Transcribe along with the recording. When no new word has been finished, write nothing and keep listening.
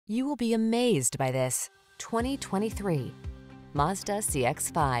You will be amazed by this 2023 Mazda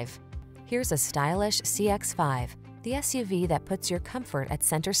CX-5. Here's a stylish CX-5, the SUV that puts your comfort at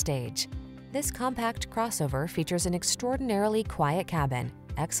center stage. This compact crossover features an extraordinarily quiet cabin,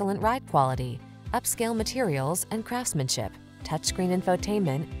 excellent ride quality, upscale materials and craftsmanship, touchscreen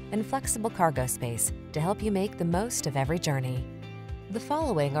infotainment, and flexible cargo space to help you make the most of every journey. The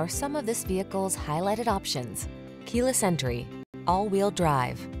following are some of this vehicle's highlighted options: keyless entry, all-wheel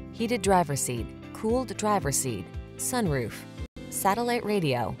drive, heated driver's seat, cooled driver's seat, sunroof, satellite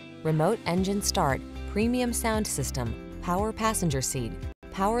radio, remote engine start, premium sound system, power passenger seat,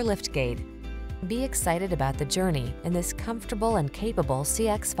 power liftgate. Be excited about the journey in this comfortable and capable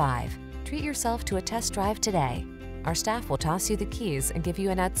CX-5. Treat yourself to a test drive today. Our staff will toss you the keys and give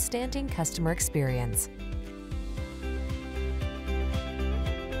you an outstanding customer experience.